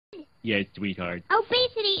Yes, sweetheart.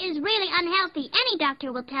 Obesity is really unhealthy. Any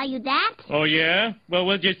doctor will tell you that. Oh, yeah? Well,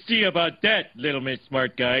 we'll just see about that, little Miss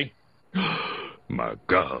Smart Guy. My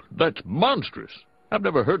God, that's monstrous. I've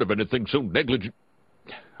never heard of anything so negligent.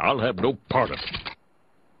 I'll have no part of it.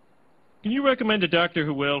 Can you recommend a doctor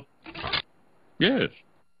who will? Yes.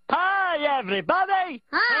 Hi, everybody!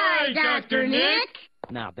 Hi, Dr. Nick.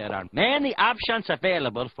 Now, there are many options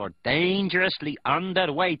available for dangerously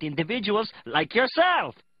underweight individuals like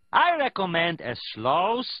yourself. I recommend a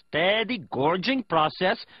slow, steady gorging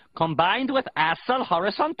process combined with acyl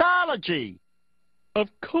horizontology. Of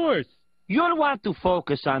course. You'll want to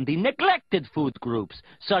focus on the neglected food groups,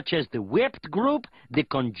 such as the whipped group, the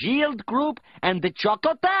congealed group, and the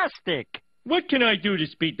chocotastic. What can I do to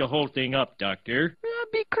speed the whole thing up, Doctor?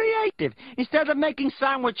 Be creative. Instead of making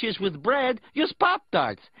sandwiches with bread, use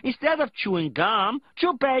Pop-Tarts. Instead of chewing gum,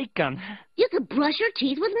 chew bacon. You could brush your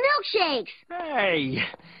teeth with milkshakes. Hey,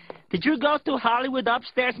 did you go to Hollywood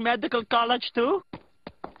Upstairs Medical College, too?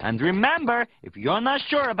 And remember, if you're not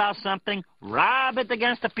sure about something, rub it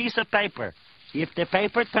against a piece of paper. If the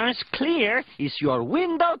paper turns clear, it's your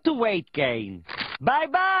window to weight gain.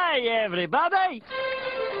 Bye-bye, everybody!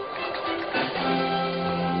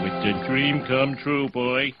 It's a dream come true,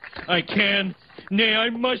 boy. I can. Nay, I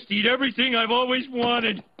must eat everything I've always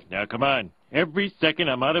wanted. Now, come on. Every second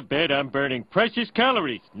I'm out of bed, I'm burning precious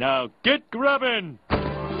calories. Now, get grubbing!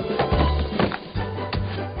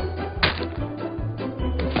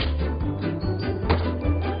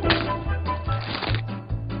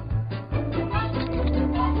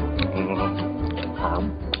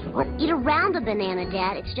 Eat around the banana,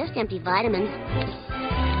 Dad. It's just empty vitamins.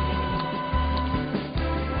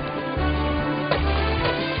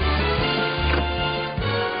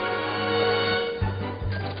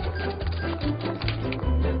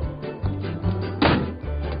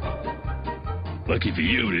 Lucky for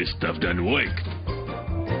you, this stuff doesn't wake.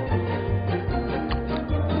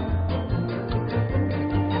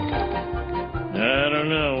 I don't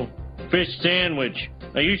know. Fish sandwich.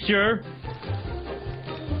 Are you sure?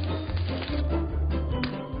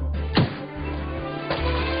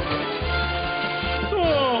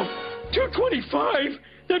 Oh, 225?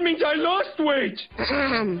 That means I lost weight.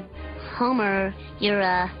 Homer, you're,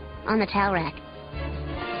 on the towel rack.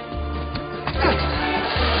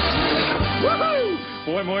 Woohoo!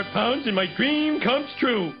 4 more pounds and my dream comes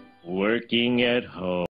true. Working at home.